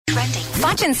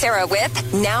Foch and Sarah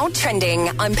with Now Trending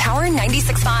on Power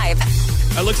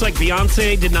 96.5. It looks like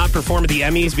Beyonce did not perform at the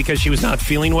Emmys because she was not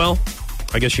feeling well.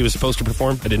 I guess she was supposed to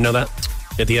perform. I didn't know that.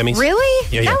 At the Emmys. Really?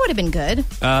 Yeah. That would have been good.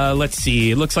 Let's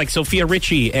see. It looks like Sophia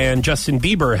Richie and Justin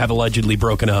Bieber have allegedly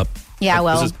broken up. Yeah,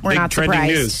 well, this is we're big not trending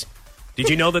surprised. news. Did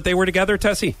you know that they were together,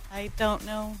 Tessie? I don't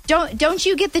know. Don't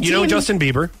you get the You know Justin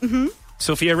Bieber? Mm-hmm.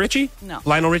 Sophia Richie? No.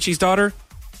 Lionel Richie's daughter?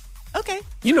 Okay.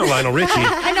 You know Lionel Richie.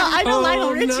 I know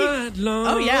Lionel Richie. Night long,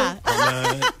 Oh,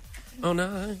 yeah. All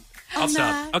night. I'll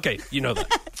stop. Okay, you know that.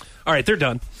 All right, they're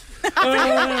done.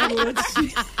 Let's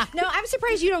see. No, I'm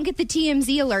surprised you don't get the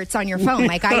TMZ alerts on your phone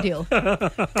like I do.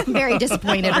 I'm very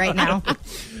disappointed right now.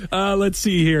 Let's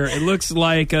see here. It looks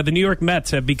like the New York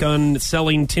Mets have begun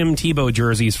selling Tim Tebow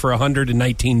jerseys for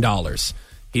 $119.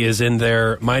 He is in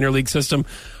their minor league system.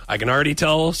 I can already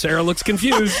tell Sarah looks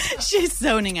confused. She's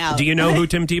zoning out. Do you know who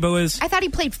Tim Tebow is? I thought he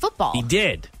played football. He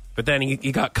did, but then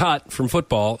he got cut from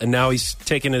football, and now he's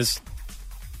taking his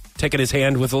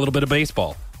hand with a little bit of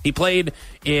baseball. He played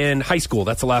in high school.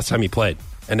 That's the last time he played.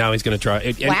 And now he's going to try.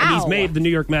 And he's made the New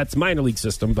York Mets minor league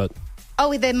system, but...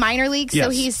 Oh, the minor league? Yes. So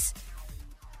he's...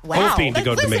 Wow. Hoping to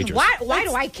go to the majors. Why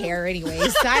do I care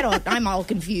anyways? I'm all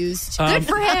confused. Good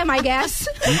for him, I guess.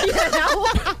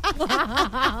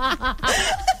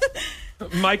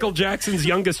 Michael Jackson's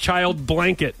youngest child,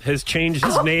 Blanket, has changed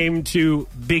his name to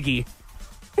Biggie.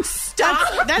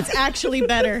 Stop. That's actually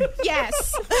better.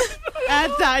 Yes.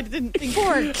 I didn't think.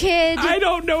 Poor kid. I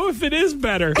don't know if it is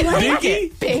better.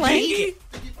 Biggie? Biggie?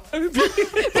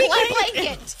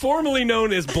 Blanket. Formerly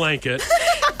known as Blanket.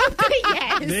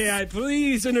 Yes. May I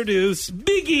please introduce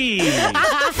Biggie?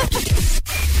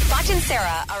 Foch and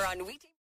Sarah are on weekdays.